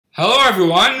Hello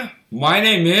everyone, my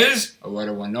name is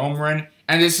Ewaenruwa Nomaren,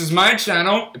 and this is my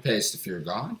channel, It Pays to Fear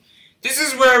God. This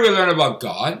is where we learn about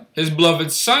God, His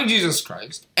beloved Son Jesus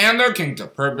Christ, and their kingdom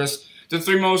purpose, the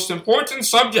three most important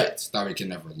subjects that we can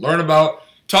never learn about,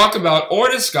 talk about,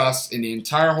 or discuss in the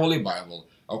entire Holy Bible,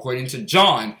 according to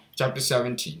John chapter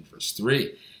 17, verse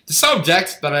 3. The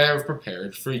subject that I have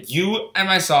prepared for you and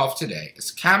myself today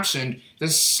is captioned, The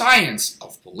Science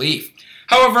of Belief.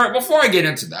 However, before I get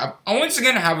into that, I once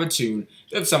again have a tune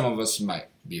that some of us might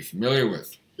be familiar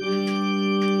with.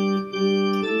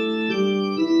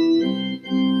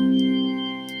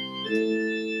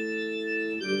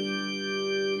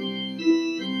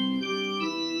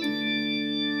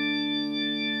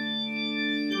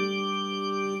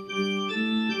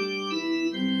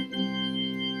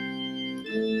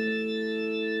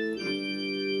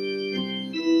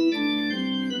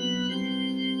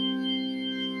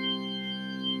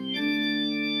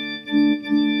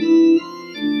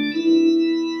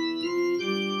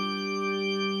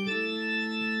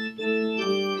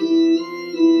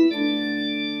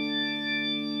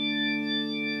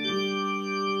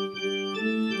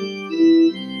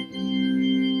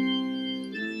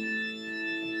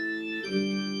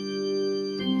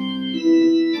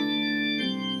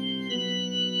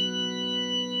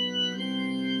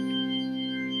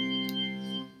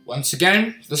 Once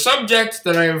again, the subject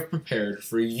that I have prepared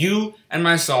for you and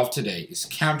myself today is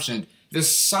captioned, The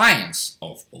Science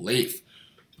of Belief.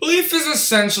 Belief is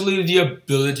essentially the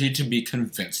ability to be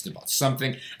convinced about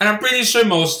something, and I'm pretty sure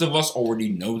most of us already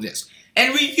know this.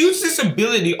 And we use this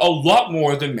ability a lot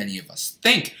more than many of us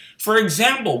think. For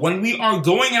example, when we are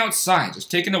going outside, just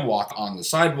taking a walk on the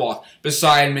sidewalk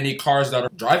beside many cars that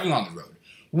are driving on the road,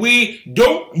 we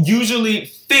don't usually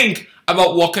think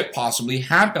about what could possibly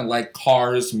happen, like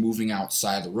cars moving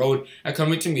outside the road and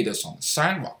coming to meet us on the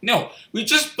sidewalk. No, we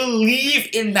just believe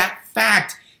in that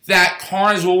fact that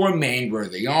cars will remain where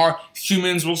they are,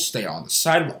 humans will stay on the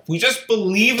sidewalk. We just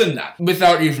believe in that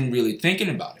without even really thinking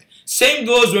about it. Same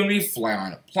goes when we fly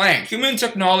on a plane. Human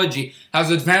technology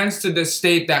has advanced to the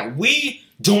state that we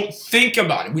don't think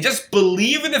about it. We just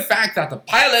believe in the fact that the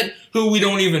pilot, who we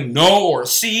don't even know or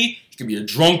see, he could be a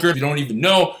drunkard, we don't even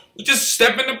know, we just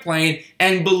step in the plane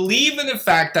and believe in the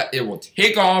fact that it will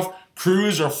take off,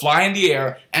 cruise, or fly in the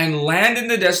air and land in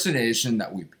the destination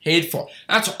that we paid for.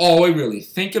 That's all we really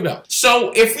think about.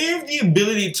 So if we have the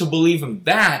ability to believe in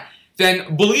that,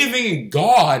 then believing in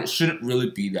God shouldn't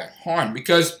really be that hard,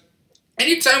 because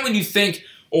anytime when you think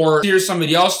or hear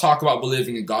somebody else talk about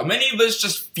believing in God, many of us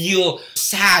just feel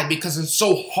sad because it's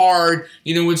so hard,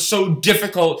 it's so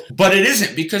difficult, but it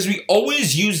isn't, because we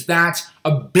always use that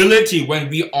ability when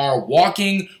we are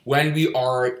walking, when we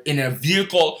are in a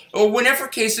vehicle, or whatever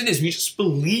case it is. We just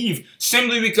believe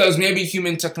simply because maybe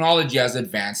human technology has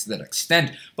advanced to that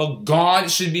extent, but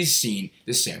God should be seen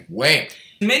the same way.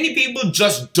 Many people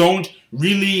just don't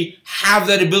really have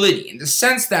that ability, in the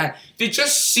sense that they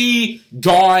just see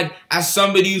God as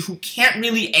somebody who can't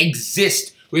really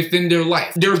exist within their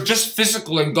life. They're just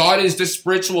physical, and God is the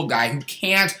spiritual guy who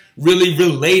can't really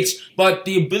relate. But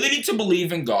the ability to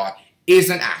believe in God is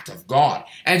an act of God.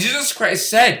 And Jesus Christ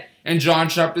said in John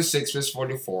chapter 6 verse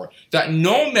 44 that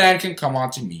no man can come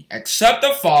unto me except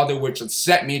the Father which hath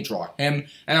sent me draw him,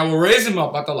 and I will raise him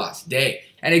up at the last day.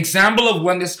 An example of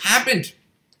when this happened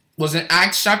was in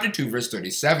Acts chapter 2 verse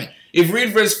 37. If you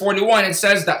read verse 41, it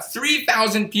says that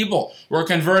 3,000 people were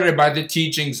converted by the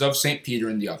teachings of St. Peter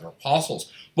and the other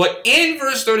apostles. But in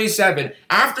verse 37,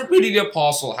 after Peter the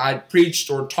apostle had preached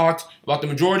or talked about the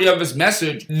majority of his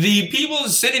message, the people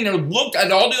sitting there looked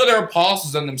at all the other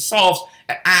apostles and themselves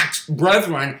and asked,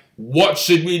 Brethren, what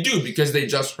should we do? Because they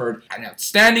just heard an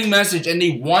outstanding message and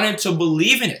they wanted to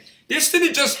believe in it. This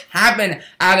didn't just happen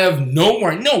out of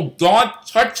nowhere. No, God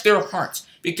touched their hearts,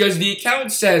 because the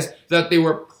account says that they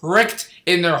were pricked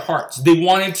in their hearts. They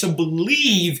wanted to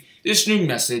believe this new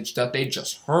message that they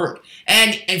just heard.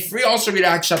 And if we also read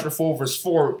Acts chapter 4 verse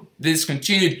 4, this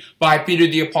continued by Peter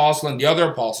the apostle and the other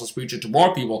apostles preaching to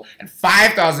more people, and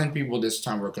 5,000 people this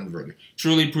time were converted,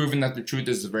 truly proving that the truth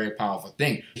is a very powerful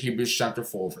thing. Hebrews chapter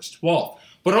 4 verse 12.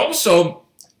 But also,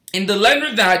 in the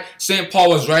letter that St. Paul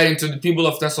was writing to the people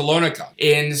of Thessalonica,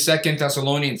 in 2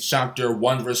 Thessalonians chapter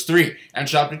 1 verse 3 and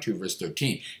chapter 2 verse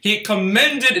 13, he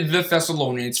commended the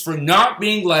Thessalonians for not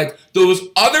being like those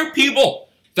other people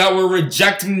that were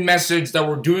rejecting the message, that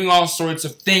were doing all sorts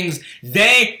of things.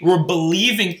 They were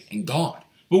believing in God.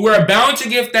 But we're bound to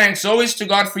give thanks always to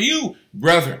God for you,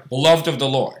 brethren, beloved of the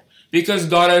Lord, because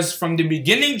God has from the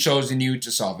beginning chosen you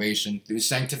to salvation through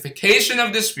sanctification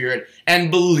of the Spirit and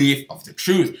belief of the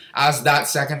truth, as that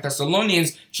 2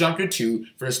 Thessalonians chapter 2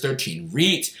 verse 13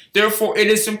 reads. Therefore, it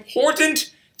is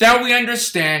important that we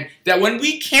understand that when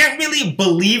we can't really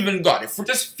believe in God, if we're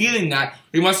just feeling that,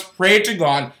 we must pray to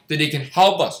God that He can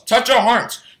help us, touch our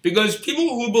hearts, because people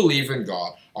who believe in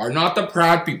God are not the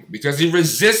proud people, because He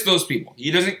resists those people.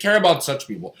 He doesn't care about such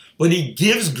people, but He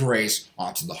gives grace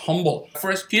unto the humble.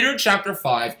 1 Peter chapter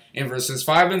 5 in verses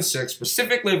 5 and 6,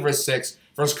 specifically verse 6,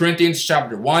 1 Corinthians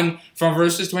chapter 1 from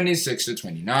verses 26 to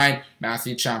 29,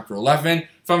 Matthew chapter 11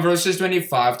 from verses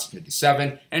 25 to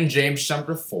 27, and James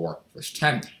chapter 4 verse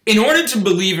 10. In order to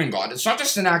believe in God, it's not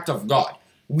just an act of God.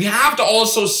 We have to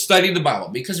also study the Bible,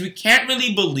 because we can't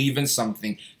really believe in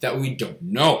something that we don't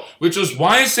know, which is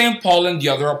why St. Paul and the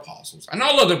other apostles and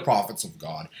all other prophets of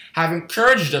God have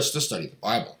encouraged us to study the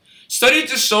Bible. Study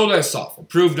to show thyself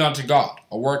approved unto God,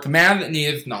 a workman that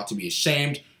needeth not to be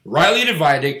ashamed, rightly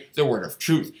dividing the word of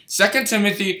truth. 2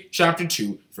 Timothy chapter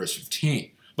 2 verse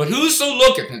 15. But whoso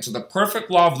looketh into the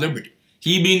perfect law of liberty,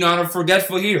 he be not a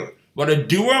forgetful hearer, but a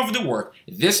doer of the work,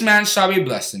 this man shall be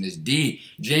blessed in his deed.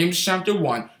 James chapter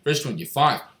 1 verse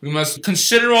 25. We must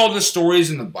consider all the stories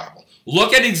in the Bible.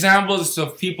 Look at examples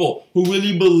of people who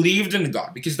really believed in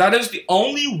God, because that is the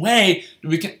only way that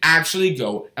we can actually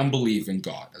go and believe in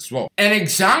God as well. An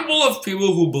example of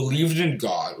people who believed in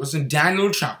God was in Daniel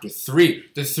chapter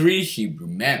 3, the 3 Hebrew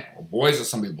men, or boys as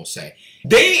some people say.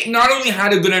 They not only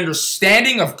had a good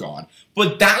understanding of God,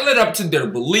 but that led up to their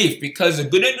belief, because a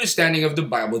good understanding of the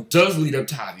Bible does lead up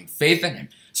to having faith in Him.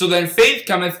 So then faith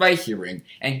cometh by hearing,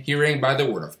 and hearing by the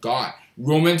word of God.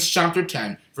 Romans chapter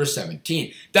 10 verse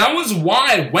 17. That was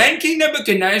why when King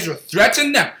Nebuchadnezzar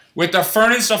threatened them with a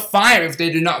furnace of fire if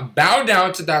they did not bow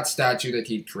down to that statue that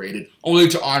he created, only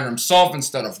to honor himself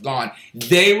instead of God,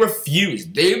 they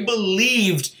refused. They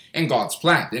believed in God's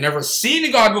plan. They never seen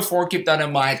God before, keep that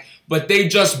in mind, but they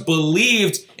just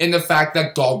believed in the fact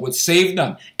that God would save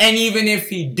them. And even if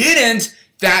He didn't,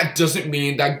 that doesn't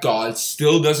mean that God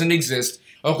still doesn't exist,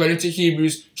 according to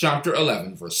Hebrews chapter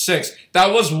 11 verse 6.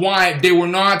 That was why they were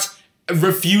not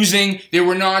refusing, they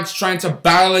were not trying to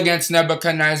battle against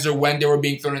Nebuchadnezzar when they were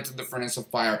being thrown into the furnace of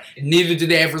fire. Neither did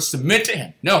they ever submit to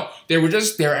him. No, they were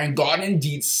just there, and God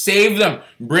indeed saved them,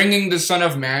 bringing the Son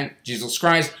of Man, Jesus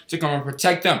Christ, to come and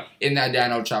protect them in that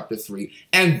Daniel chapter 3.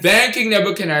 And then King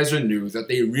Nebuchadnezzar knew that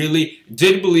they really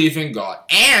did believe in God,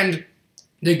 and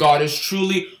that God is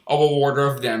truly a rewarder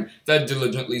of them that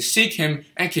diligently seek Him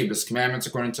and keep His commandments,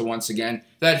 according to, once again,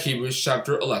 that Hebrews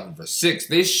chapter 11 verse 6.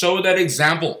 They show that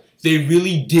example. They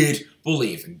really did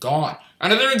believe in God.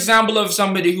 Another example of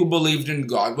somebody who believed in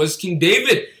God was King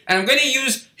David. And I'm going to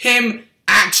use him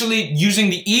actually using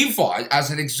the ephod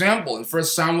as an example in 1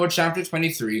 Samuel chapter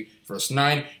 23 verse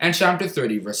 9 and chapter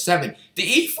 30 verse 7. The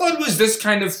ephod was this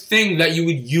kind of thing that you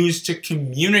would use to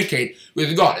communicate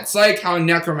with God. It's like how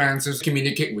necromancers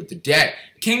communicate with the dead.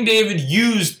 King David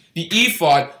used the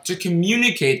ephod to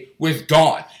communicate with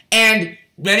God. And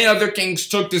many other kings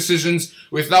took decisions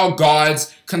without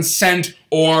God's consent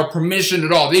or permission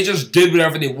at all. They just did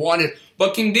whatever they wanted.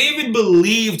 But King David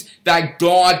believed that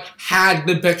God had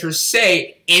the better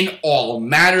say in all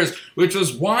matters, which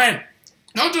was why,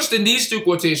 not just in these two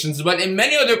quotations, but in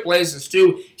many other places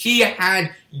too, he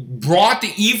had brought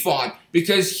the ephod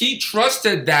because he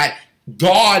trusted that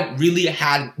God really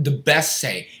had the best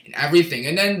say in everything.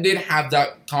 And then they'd have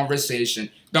that conversation,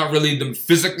 not really them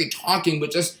physically talking, but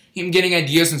just him getting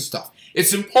ideas and stuff.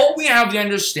 It's important we have the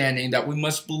understanding that we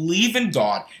must believe in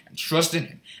God and trust in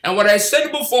Him. And what I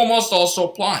said before must also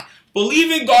apply.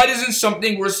 Believing God isn't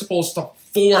something we're supposed to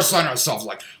force on ourselves.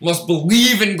 Like, must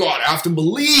believe in God. I have to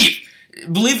believe.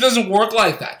 Belief doesn't work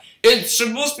like that. It's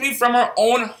supposed to be from our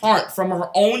own heart, from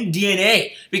our own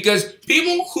DNA. Because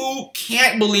people who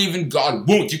can't believe in God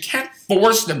won't. You can't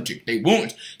force them to. They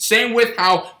won't. Same with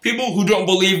how people who don't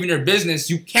believe in your business,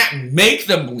 you can't make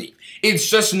them believe. It's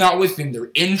just not within their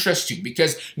interest to,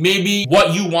 because maybe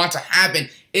what you want to happen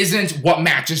isn't what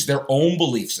matches their own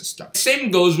belief system. Same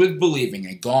goes with believing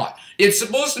in God. It's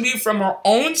supposed to be from our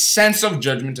own sense of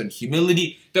judgment and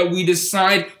humility that we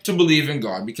decide to believe in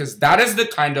God, because that is the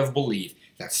kind of belief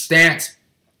that stands.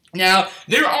 Now,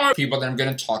 there are people that I'm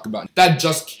going to talk about that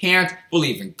just can't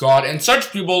believe in God, and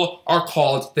such people are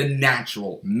called the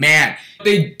natural man.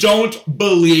 They don't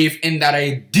believe in that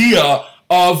idea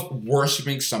of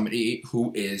worshiping somebody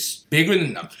who is bigger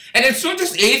than them. And it's not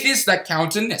just atheists that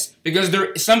count in this, because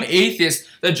there are some atheists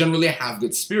that generally have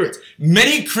good spirits.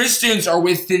 Many Christians are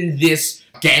within this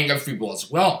gang of people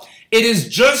as well. It is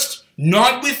just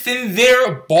not within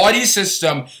their body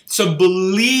system to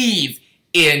believe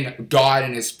in God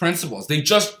and his principles. They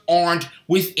just aren't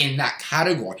within that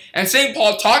category. And St.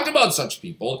 Paul talked about such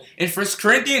people in 1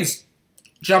 Corinthians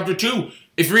chapter 2.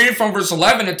 If you read it from verse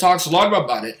 11, it talks a lot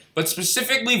about it, but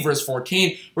specifically verse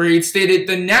 14, where he stated,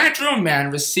 "The natural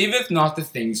man receiveth not the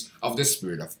things of the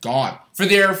Spirit of God, for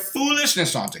they are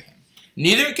foolishness unto him.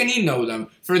 Neither can he know them,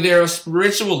 for they are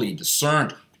spiritually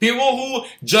discerned." People who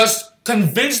just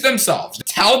convince themselves,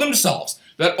 tell themselves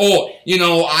that, oh,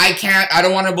 I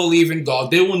don't want to believe in God.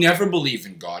 They will never believe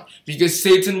in God because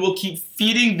Satan will keep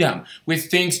feeding them with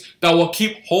things that will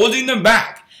keep holding them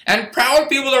back. And proud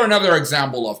people are another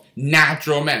example of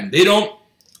natural men. They don't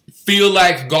feel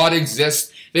like God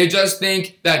exists. They just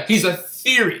think that he's a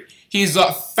theory. He's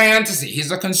a fantasy.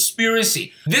 He's a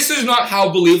conspiracy. This is not how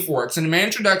belief works. In my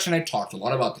introduction, I talked a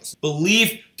lot about this.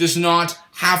 Belief does not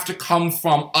have to come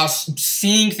from us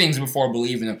seeing things before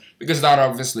believing them, because that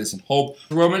obviously isn't hope.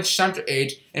 Romans chapter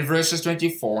 8 and verses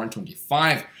 24 and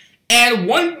 25. And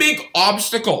one big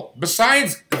obstacle,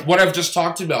 besides what I've just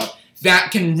talked about,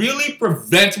 that can really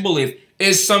prevent belief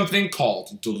is something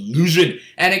called delusion.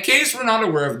 And in case we're not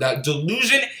aware of that,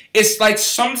 delusion is like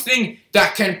something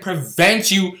that can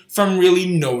prevent you from really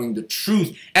knowing the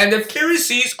truth. And the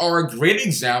Pharisees are a great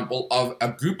example of a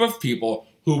group of people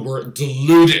who were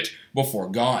deluded before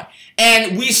God.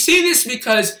 And we see this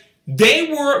because they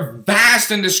were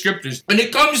vast in the scriptures. When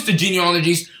it comes to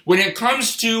genealogies, when it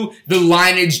comes to the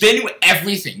lineage, they knew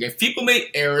everything. If people made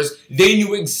errors, they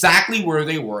knew exactly where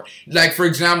they were. Like, for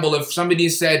example, if somebody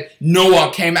said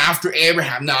Noah came after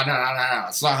Abraham, no,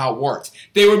 that's not how it works.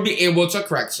 They would be able to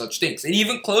correct such things, and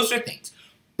even closer things.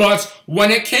 But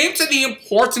when it came to the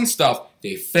important stuff,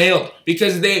 they failed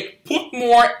because they put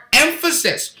more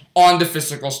emphasis on the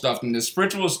physical stuff than the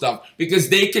spiritual stuff, because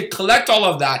they could collect all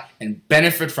of that and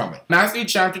benefit from it. Matthew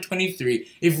chapter 23,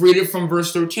 if you read it from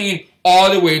verse 13 all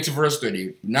the way to verse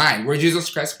 39, where Jesus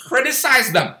Christ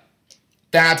criticized them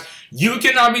that you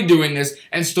cannot be doing this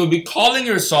and still be calling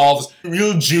yourselves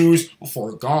real Jews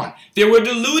before God. They were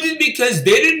deluded because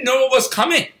they didn't know what was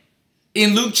coming.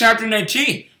 In Luke chapter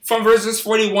 19, from verses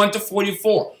 41 to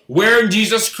 44, where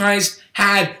Jesus Christ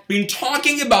had been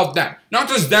talking about them. Not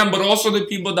just them, but also the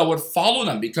people that would follow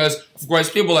them. Because, of course,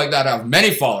 people like that have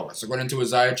many followers, according to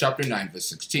Isaiah chapter 9, verse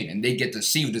 16. And they get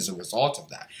deceived as a result of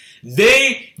that.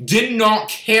 They did not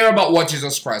care about what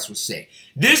Jesus Christ was saying.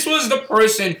 This was the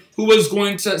person who was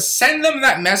going to send them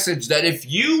that message that if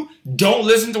you don't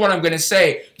listen to what I'm going to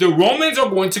say, the Romans are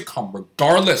going to come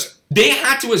regardless. They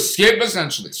had to escape,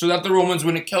 essentially, so that the Romans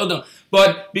wouldn't kill them.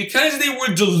 But because they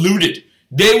were deluded,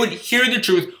 they would hear the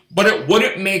truth, but it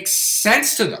wouldn't make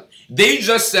sense to them. They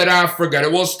just said, forget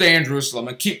it, we'll stay in Jerusalem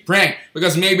and keep praying,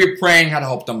 because maybe praying had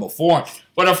helped them before.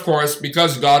 But of course,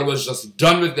 because God was just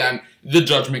done with them, the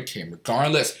judgment came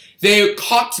regardless. They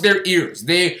cocked their ears.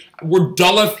 They were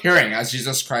dull of hearing, as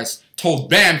Jesus Christ told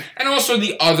them, and also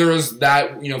the others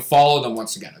that follow them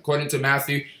once again. According to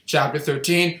Matthew chapter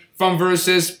 13, from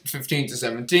verses 15 to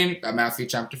 17, Matthew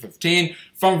chapter 15,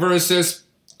 from verses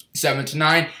 7 to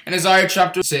 9, and Isaiah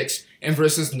chapter 6, in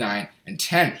verses 9 and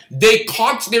 10. They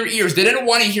cocked their ears. They didn't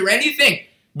want to hear anything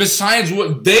besides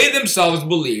what they themselves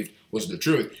believed was the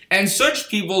truth. And such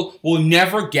people will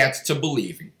never get to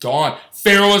believe in God.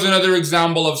 Pharaoh is another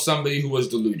example of somebody who was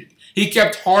deluded. He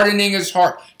kept hardening his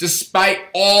heart despite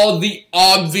all the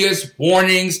obvious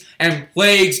warnings and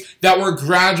plagues that were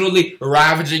gradually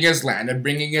ravaging his land and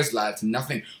bringing his land to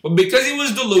nothing. But because he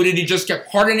was deluded, he just kept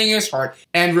hardening his heart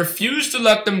and refused to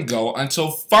let them go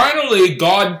until finally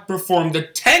God performed the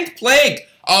 10th plague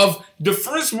of the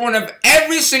firstborn of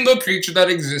every single creature that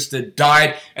existed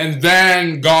died, and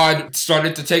then God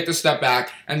started to take the step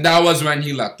back, and that was when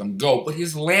he let them go. But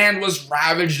his land was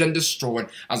ravaged and destroyed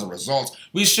as a result.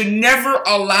 We should never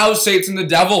allow Satan, the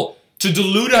devil, to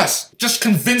delude us. Just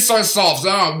convince ourselves,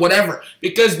 whatever.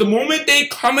 Because the moment they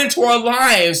come into our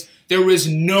lives, there is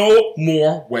no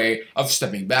more way of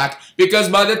stepping back. Because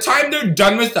by the time they're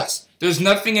done with us, there's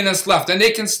nothing in us left, and they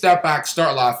can step back,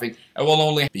 start laughing, and we'll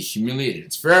only be humiliated.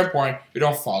 It's very important we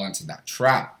don't fall into that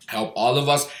trap. I hope all of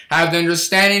us have the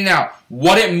understanding now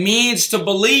what it means to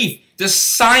believe, the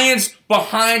science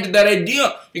behind that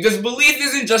idea. Because belief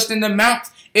isn't just in the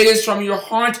mouth. It is from your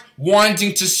heart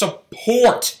wanting to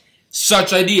support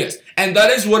such ideas. And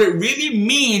that is what it really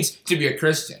means to be a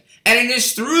Christian. And it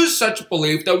is through such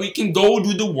belief that we can go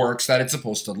do the works that it's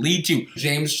supposed to lead to.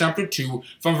 James chapter 2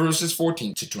 from verses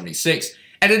 14 to 26.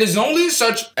 And it is only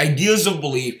such ideas of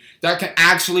belief that can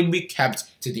actually be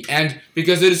kept to the end,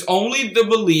 because it is only the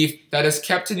belief that is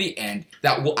kept to the end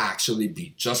that will actually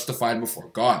be justified before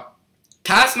God.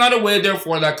 Cast not away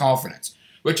therefore that confidence,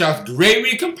 which hath great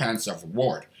recompense of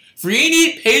reward. For ye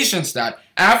need patience that,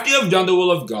 after you have done the will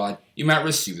of God, you might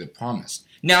receive the promise.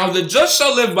 Now the just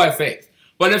shall live by faith.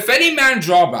 But if any man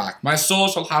draw back, my soul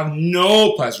shall have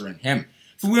no pleasure in him.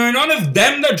 For we are not of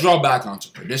them that draw back unto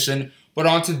perdition, but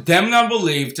unto them that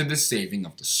believe to the saving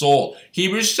of the soul.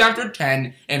 Hebrews chapter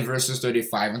 10 and verses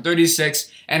 35 and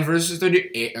 36 and verses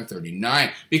 38 and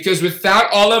 39. Because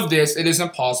without all of this, it is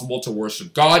impossible to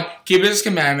worship God, keep his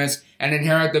commandments, and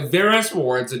inherit the various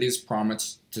rewards that he has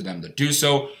promised to them that do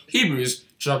so. Hebrews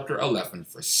chapter 11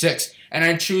 verse 6. And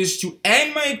I choose to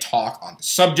end my talk on the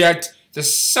subject, the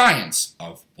science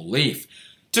of belief.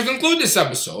 To conclude this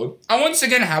episode, I once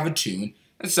again have a tune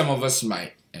that some of us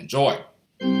might enjoy.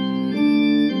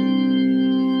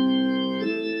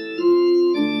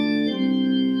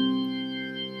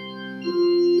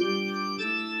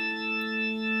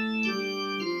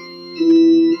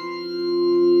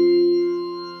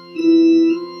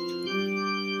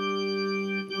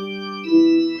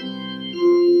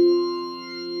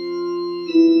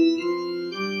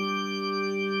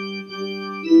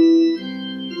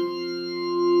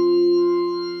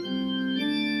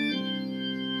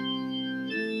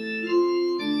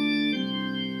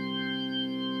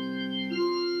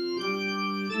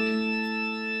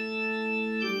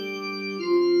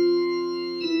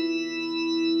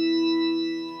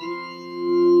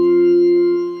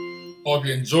 Hope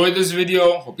you enjoyed this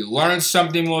video. Hope you learned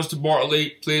something. Most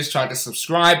importantly, please try to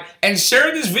subscribe and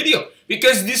share this video,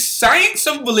 because the science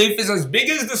of belief is as big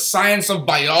as the science of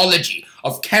biology,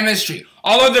 of chemistry,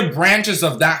 all other branches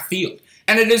of that field.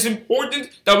 And it is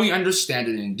important that we understand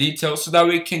it in detail so that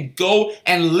we can go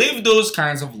and live those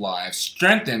kinds of lives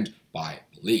strengthened by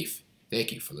belief.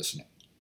 Thank you for listening.